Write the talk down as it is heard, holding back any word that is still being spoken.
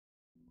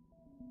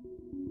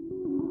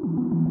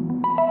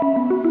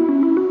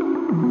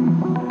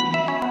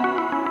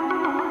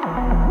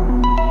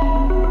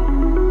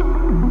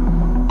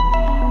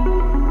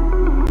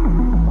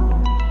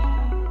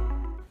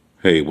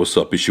Hey, what's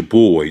up? It's your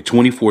boy,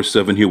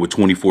 24/7 here with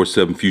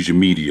 24/7 Fusion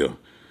Media.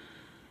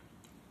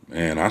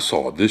 Man, I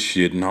saw this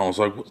shit and I was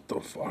like, what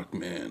the fuck,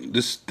 man?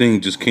 This thing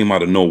just came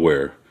out of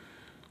nowhere.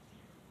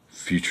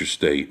 Future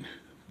State.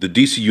 The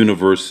DC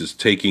Universe is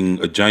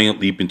taking a giant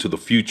leap into the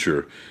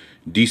future.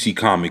 DC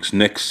Comics'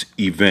 next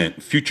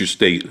event, Future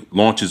State,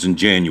 launches in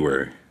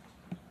January.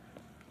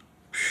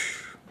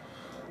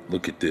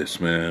 Look at this,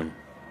 man.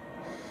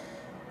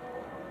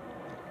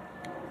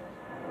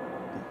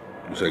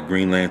 What's that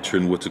Green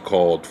Lantern? What's it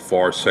called?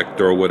 Far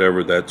Sector or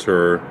whatever. That's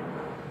her.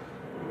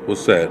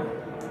 What's that?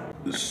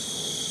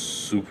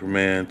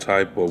 Superman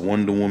type or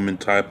Wonder Woman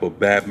type or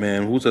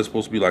Batman. Who's that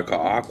supposed to be, like an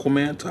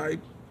Aquaman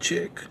type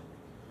chick?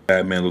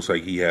 Batman looks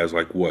like he has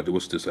like what?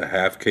 What's this? A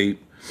half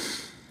cape?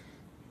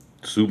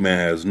 Superman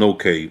has no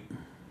cape.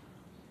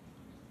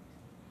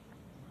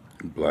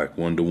 Black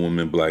Wonder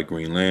Woman, Black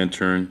Green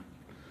Lantern.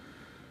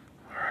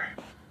 Alright.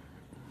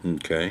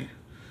 Okay.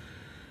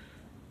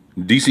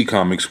 DC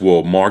Comics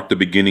will mark the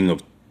beginning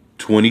of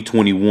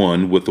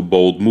 2021 with a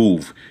bold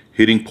move,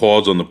 hitting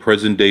pause on the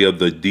present day of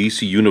the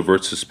DC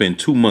Universe to spend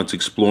 2 months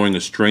exploring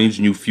a strange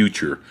new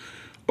future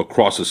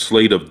across a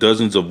slate of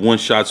dozens of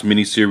one-shots,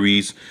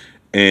 miniseries,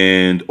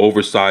 and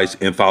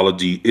oversized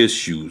anthology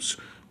issues.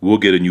 We'll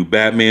get a new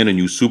Batman, a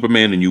new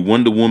Superman, a new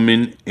Wonder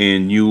Woman,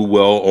 and new,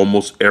 well,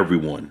 almost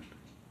everyone.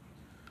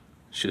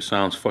 Shit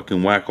sounds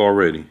fucking whack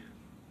already.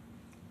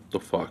 What the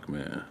fuck,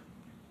 man?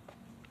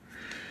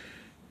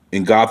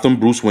 In Gotham,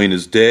 Bruce Wayne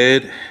is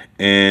dead,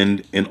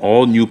 and an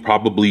all-new,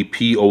 probably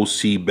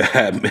POC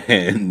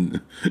Batman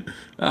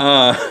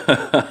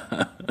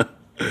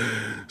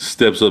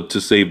steps up to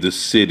save the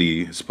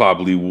city. It's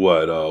probably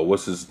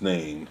what's his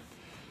name?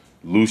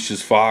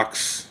 Lucius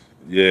Fox?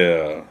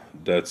 Yeah,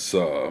 that's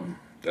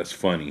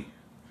funny.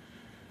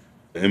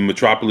 In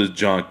Metropolis,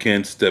 John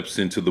Kent steps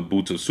into the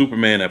boots of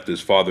Superman after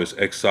his father is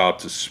exiled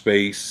to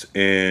space,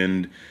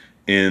 and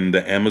in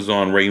the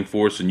Amazon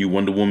rainforest, a new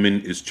Wonder Woman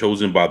is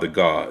chosen by the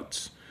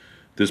gods.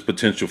 This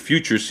potential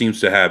future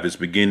seems to have its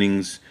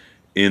beginnings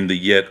in the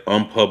yet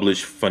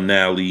unpublished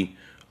finale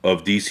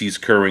of DC's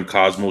current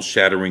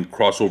cosmos-shattering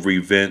crossover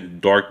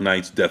event, Dark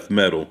Knight's Death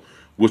Metal,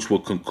 which will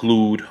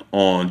conclude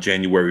on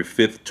January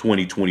 5th,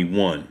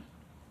 2021.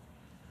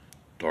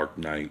 Dark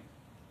Knight,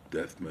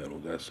 Death Metal,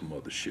 that's some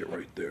other shit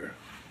right there.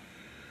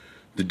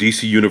 The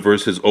DC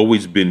Universe has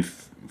always been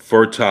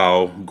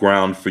fertile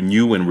ground for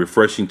new and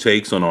refreshing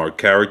takes on our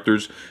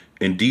characters,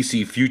 and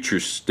DC Future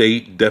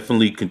State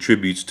definitely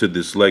contributes to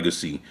this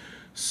legacy,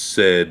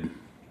 said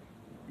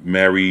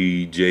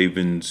Mary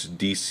Javins,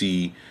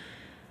 DC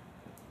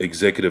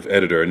executive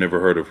editor, I never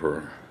heard of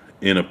her,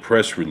 in a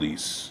press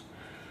release.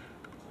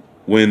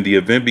 When the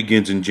event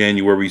begins in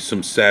January,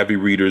 some savvy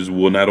readers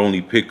will not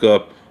only pick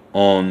up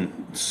on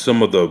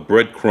some of the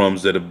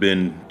breadcrumbs that have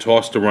been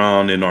tossed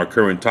around in our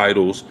current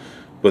titles,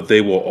 but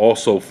they will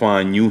also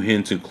find new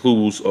hints and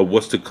clues of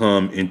what's to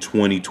come in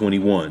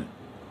 2021.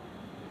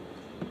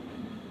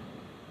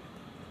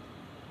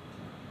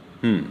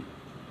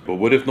 But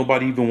what if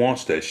nobody even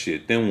wants that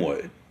shit? Then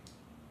what?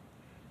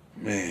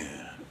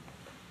 Man.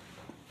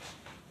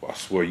 I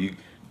swear,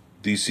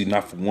 DC,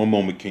 not for one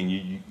moment can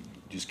you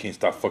just can't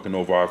stop fucking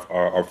over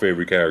our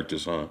favorite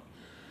characters, huh?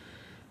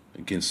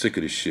 I'm getting sick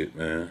of this shit,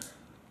 man.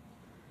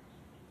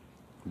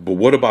 But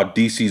what about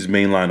DC's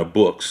main line of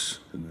books?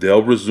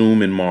 They'll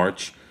resume in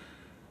March,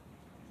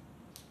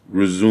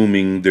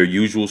 resuming their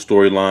usual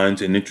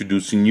storylines and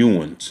introducing new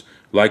ones.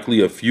 Likely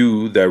a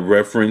few that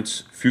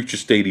reference Future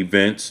State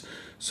events.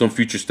 Some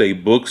Future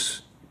State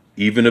books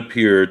even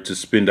appear to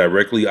spin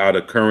directly out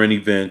of current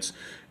events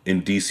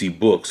in DC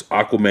books.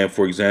 Aquaman,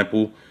 for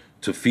example,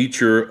 to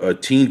feature a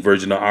teen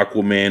version of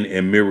Aquaman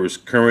and mirrors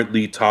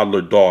currently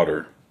toddler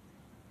daughter.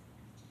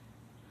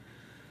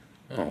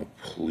 Oh,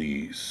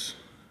 please.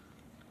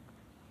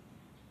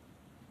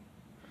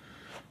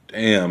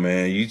 Damn,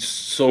 man, you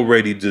so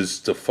ready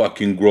just to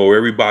fucking grow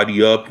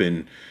everybody up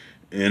and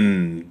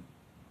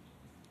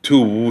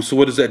to, so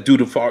what does that do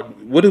to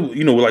what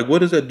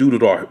does that do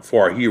to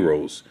for our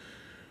heroes?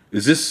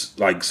 Is this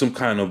like some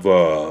kind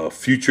of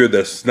future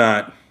that's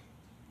not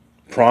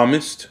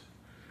promised,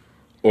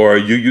 or are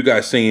you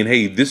guys saying,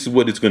 hey, this is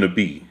what it's gonna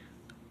be?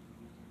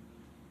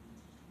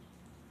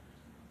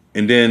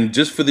 And then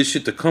just for this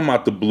shit to come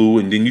out the blue,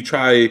 and then you're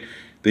trying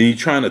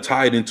to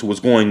tie it into what's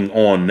going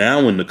on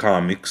now in the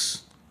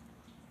comics.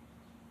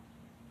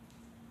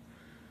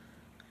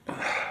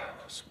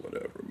 It's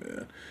whatever,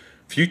 man.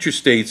 Future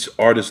State's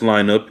artist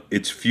lineup,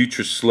 its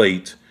future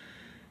slate,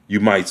 you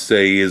might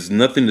say, is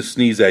nothing to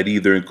sneeze at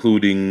either,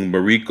 including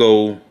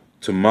Mariko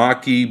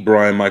Tamaki,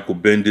 Brian Michael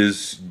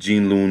Bendis,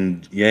 Gene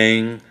Luen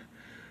Yang,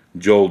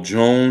 Joel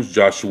Jones,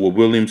 Joshua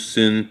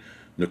Williamson,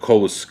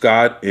 Nicola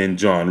Scott, and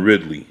John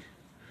Ridley.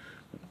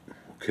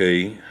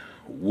 Okay,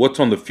 what's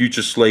on the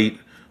future slate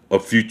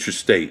of Future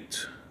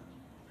State?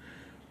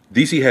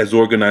 DC has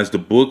organized the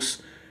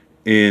books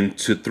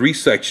into 3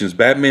 sections: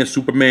 Batman,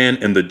 Superman,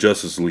 and the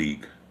Justice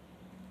League.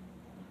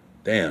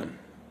 Damn.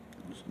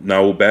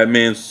 Now,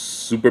 Batman,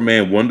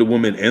 Superman, Wonder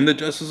Woman, and the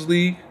Justice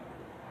League?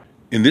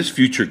 In this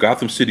future,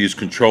 Gotham City is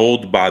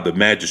controlled by the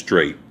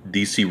Magistrate,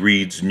 DC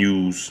reads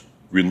news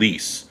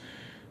release.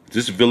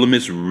 This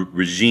villainous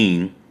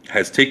regime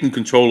has taken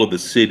control of the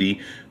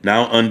city,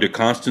 now under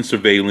constant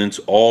surveillance.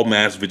 All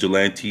mass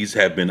vigilantes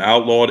have been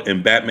outlawed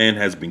and Batman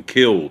has been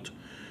killed.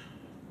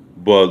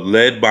 But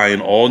led by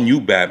an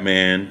all-new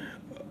Batman,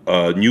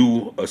 a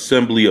new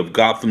assembly of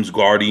Gotham's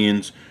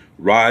Guardians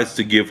rise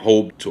to give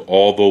hope to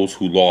all those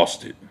who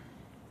lost it.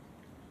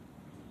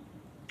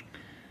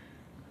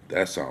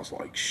 That sounds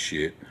like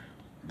shit.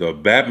 The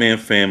Batman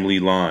family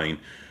line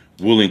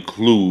will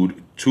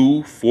include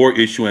 2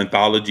 4-issue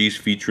anthologies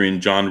featuring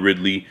John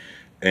Ridley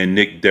and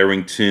Nick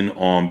Darrington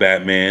on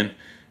Batman,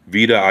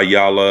 Vita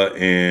Ayala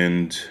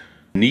and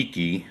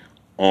Nikki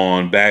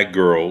on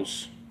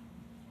Batgirls,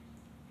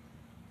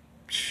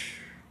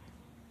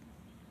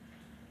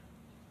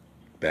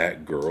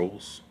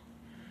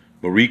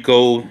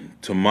 Mariko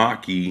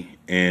Tamaki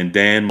and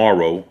Dan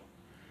Morrow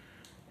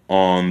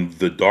on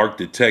the Dark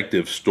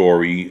Detective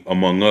story,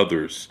 among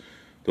others.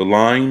 The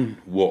line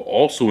will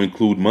also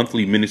include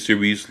monthly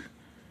miniseries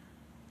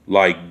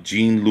like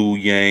Jean Lu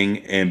Yang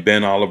and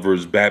Ben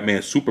Oliver's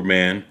Batman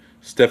Superman,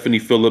 Stephanie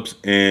Phillips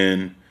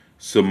and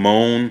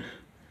Simone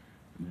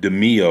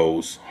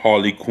DeMio's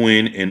Harley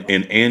Quinn, and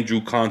Andrew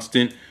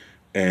Constant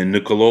and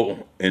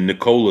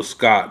Nicola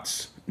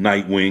Scott's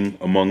Nightwing,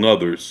 among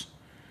others.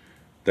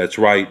 That's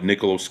right,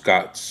 Nicola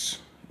Scott's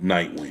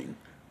Nightwing.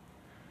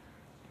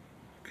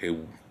 Okay,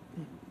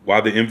 why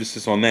the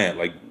emphasis on that?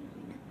 Like,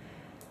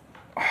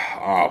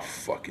 I'll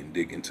fucking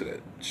dig into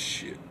that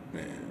shit,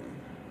 man.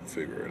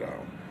 Figure it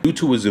out. Due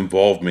to his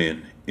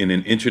involvement in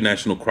an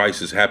international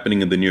crisis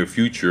happening in the near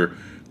future,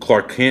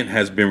 Clark Kent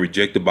has been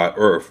rejected by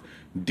Earth.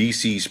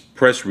 DC's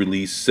press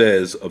release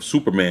says of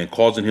Superman,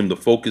 causing him to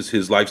focus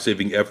his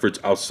life-saving efforts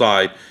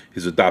outside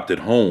his adopted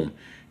home.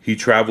 He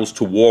travels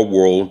to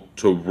Warworld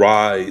to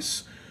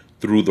rise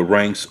through the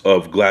ranks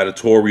of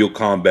gladiatorial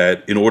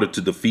combat in order to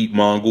defeat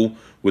Mongul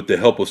with the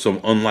help of some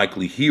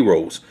unlikely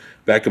heroes.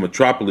 Back in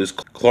Metropolis,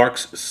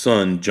 Clark's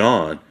son,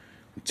 John,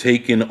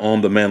 taken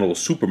on the mantle of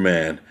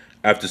Superman.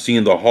 After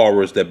seeing the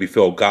horrors that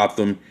befell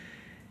Gotham,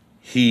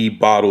 he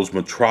bottles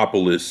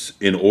Metropolis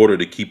in order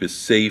to keep it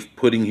safe,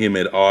 putting him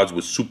at odds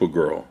with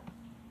Supergirl.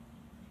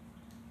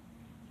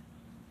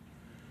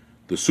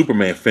 The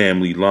Superman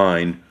family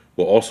line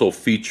will also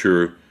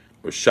feature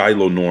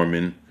Shiloh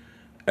Norman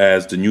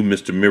as the new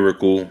Mr.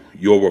 Miracle,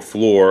 Yora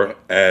Flor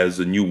as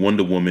the new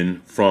Wonder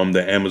Woman from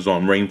the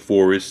Amazon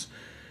rainforest.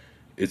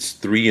 Its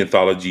 3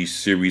 anthology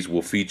series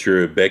will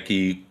feature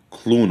Becky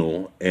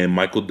Clooney and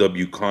Michael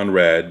W.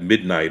 Conrad,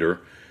 Midnighter,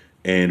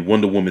 and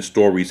Wonder Woman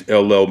stories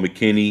L.L.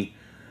 McKinney,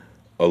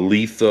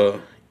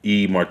 Aletha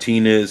E.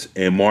 Martinez,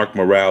 and Mark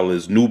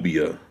Morales,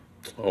 Nubia.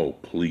 Oh,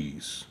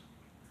 please.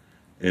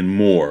 And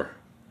more.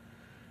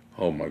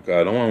 Oh my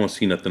God, I don't want to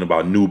see nothing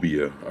about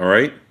Nubia, all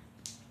right?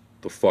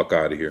 The fuck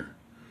out of here.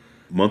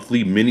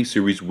 Monthly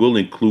miniseries will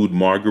include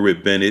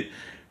Margaret Bennett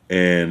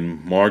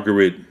and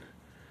Margaret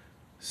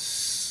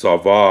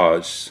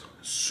Savage,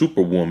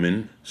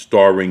 Superwoman,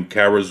 starring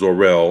Kara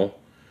Zor-El,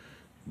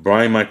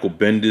 Brian Michael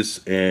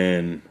Bendis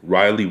and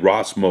Riley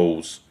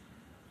Rossmo's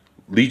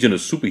Legion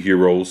of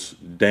Superheroes,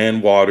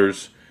 Dan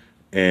Waters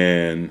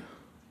and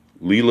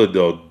Leela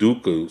Del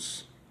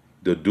Ducas,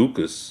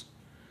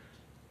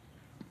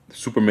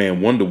 Superman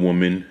Wonder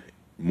Woman,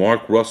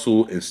 Mark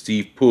Russell and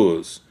Steve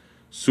Puz,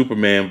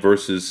 Superman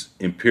vs.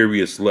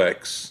 Imperious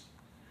Lex,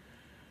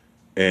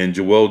 and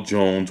Joelle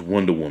Jones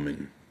Wonder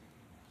Woman.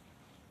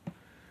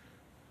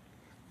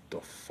 The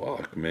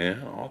fuck,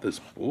 man? All this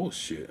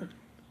bullshit.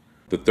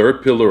 The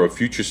third pillar of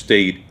Future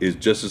State is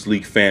Justice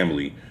League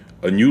Family.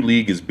 A new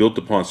league is built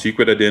upon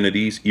secret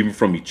identities, even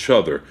from each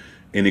other,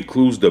 and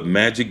includes the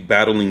magic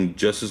battling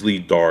Justice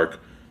League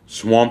Dark,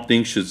 Swamp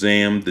Thing,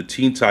 Shazam, the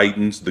Teen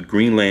Titans, the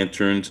Green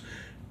Lanterns,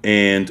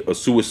 and a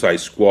Suicide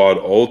Squad,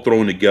 all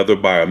thrown together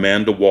by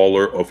Amanda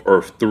Waller of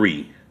Earth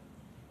 3.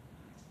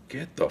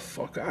 Get the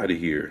fuck out of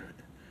here.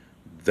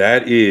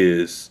 That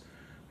is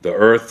the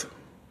Earth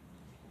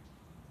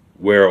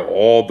where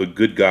all the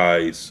good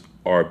guys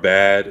are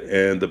bad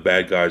and the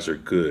bad guys are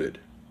good.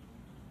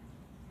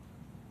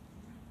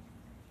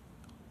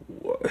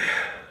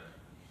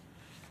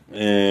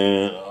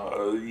 And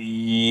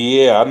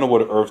yeah, I know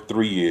what Earth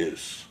 3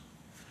 is.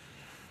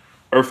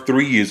 Earth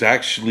 3 is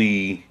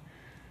actually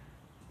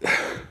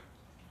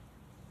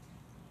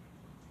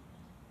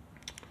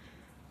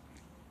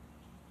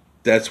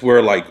that's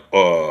where like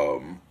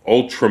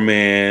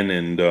Ultraman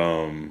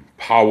and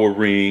Power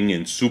Ring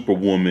and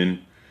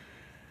Superwoman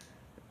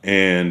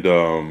and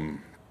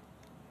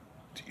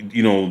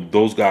you know,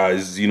 those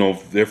guys, you know,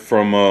 they're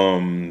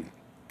from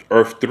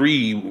Earth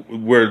 3,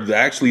 where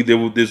actually there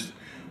was this,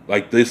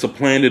 like, there's a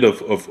planet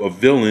of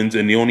villains,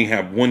 and they only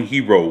have one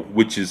hero,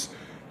 which is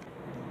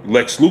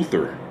Lex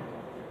Luthor,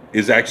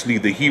 is actually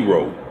the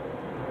hero.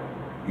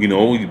 You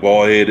know, he's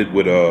bald-headed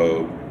with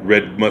a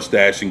red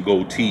mustache and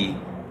goatee,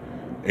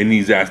 and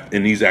he's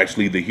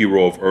actually the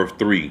hero of Earth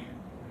 3.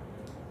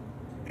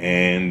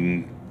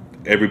 And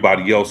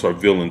everybody else are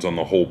villains on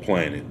the whole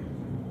planet.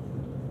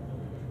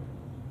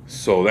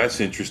 So that's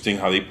interesting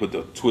how they put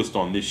the twist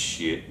on this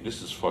shit.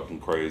 This is fucking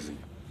crazy.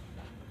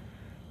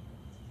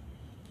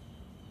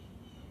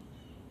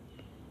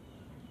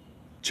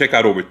 Check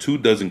out over 2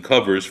 dozen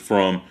covers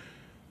from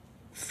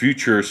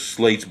future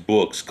Slate's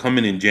books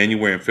coming in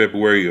January and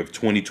February of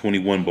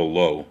 2021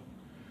 below.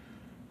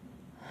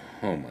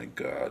 Oh my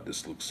god,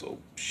 this looks so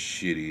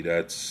shitty.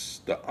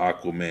 That's the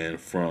Aquaman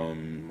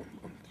from,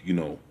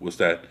 what's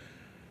that?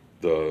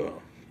 The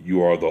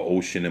You Are the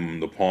Ocean in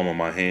the Palm of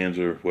My Hands,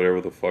 or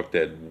whatever the fuck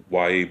that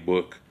YA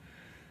book.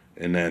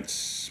 And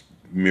that's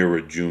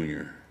Mira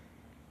Jr.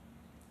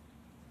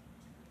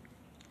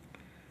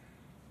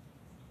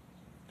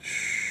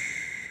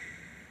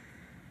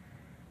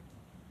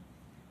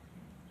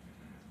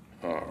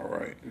 All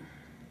right.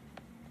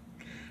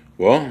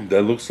 Well,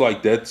 that looks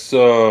like that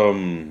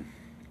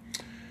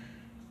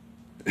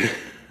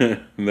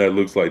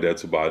looks like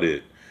that's about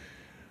it.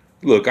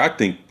 Look, I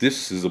think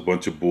this is a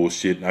bunch of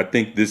bullshit, and I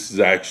think this is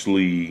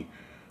actually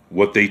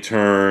what they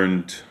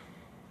turned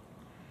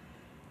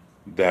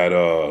that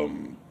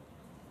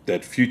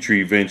that future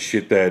event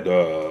shit that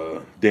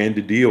Dan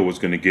DiDio was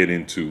going to get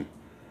into.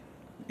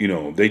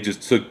 They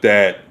just took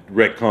that,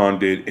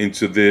 retconned it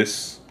into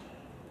this,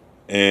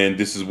 and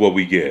this is what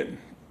we get.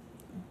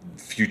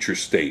 Future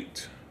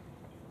state.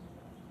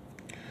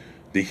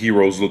 The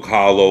heroes look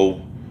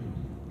hollow.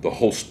 The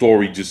whole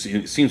story just,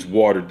 it seems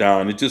watered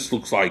down. It just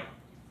looks like,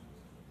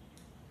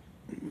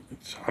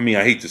 I mean,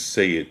 I hate to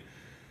say it.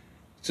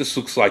 It just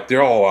looks like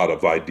they're all out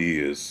of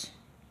ideas.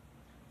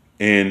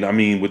 And I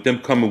mean, with them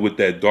coming with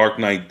that Dark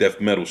Knight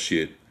death metal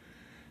shit,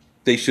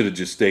 they should have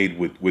just stayed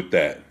with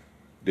that.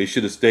 They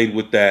should have stayed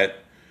with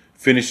that.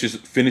 Finish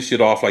it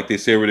off like they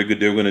said they were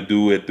going to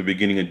do at the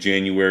beginning of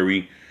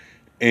January,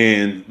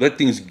 and let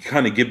things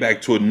kind of get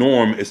back to a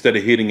norm instead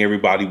of hitting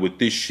everybody with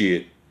this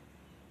shit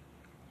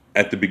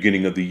at the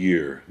beginning of the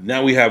year.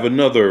 Now we have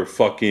another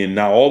fucking,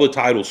 now all the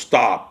titles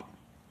stop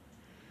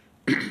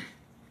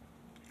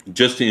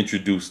just to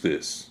introduce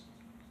this.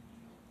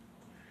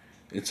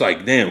 It's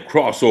like, damn,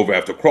 crossover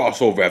after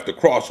crossover after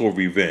crossover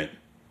event.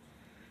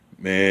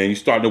 Man, you're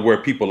starting to wear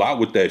people out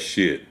with that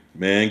shit.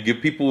 Man,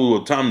 give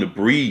people time to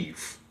breathe.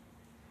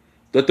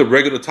 Let the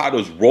regular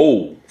titles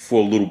roll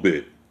for a little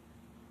bit.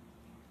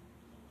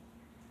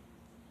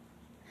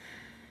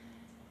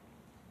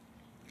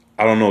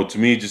 I don't know. To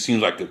me, it just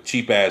seems like a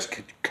cheap ass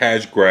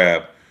cash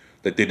grab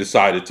that they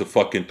decided to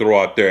fucking throw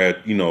out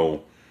there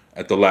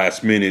at the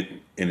last minute,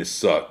 and it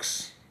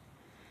sucks.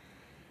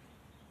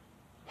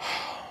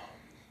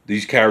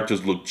 These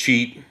characters look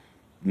cheap,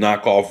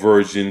 knockoff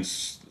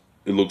versions.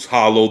 It looks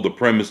hollow. The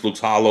premise looks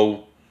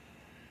hollow.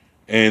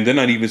 And they're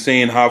not even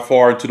saying how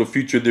far into the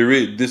future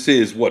this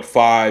is. What,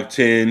 5,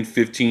 10,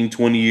 15,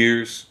 20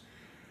 years?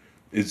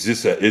 Is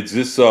this an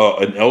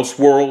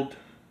Elseworld?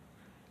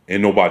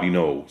 And nobody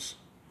knows.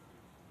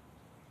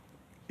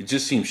 It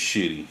just seems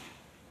shitty.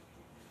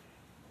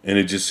 And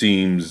it just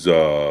seems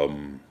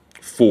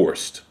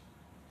forced.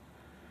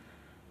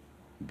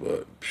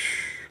 But,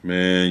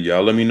 man,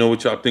 y'all let me know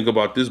what y'all think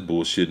about this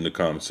bullshit in the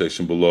comment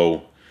section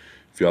below.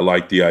 If y'all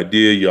like the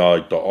idea, y'all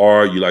like the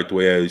art, you like the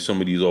way some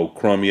of these old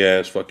crummy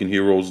ass fucking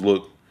heroes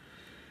look,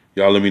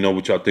 y'all let me know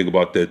what y'all think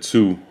about that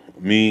too.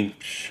 Me,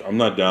 I'm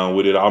not down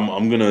with it.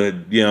 I'm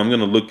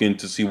gonna look in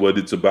to see what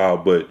it's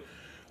about, but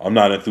I'm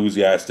not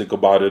enthusiastic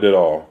about it at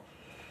all.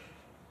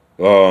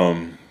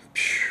 Yeah,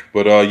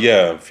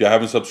 if y'all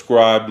haven't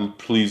subscribed,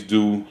 please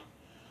do.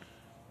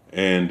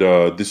 And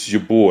this is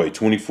your boy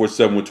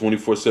 24/7 with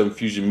 24/7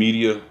 Fusion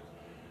Media,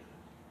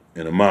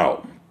 and I'm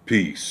out.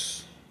 Peace.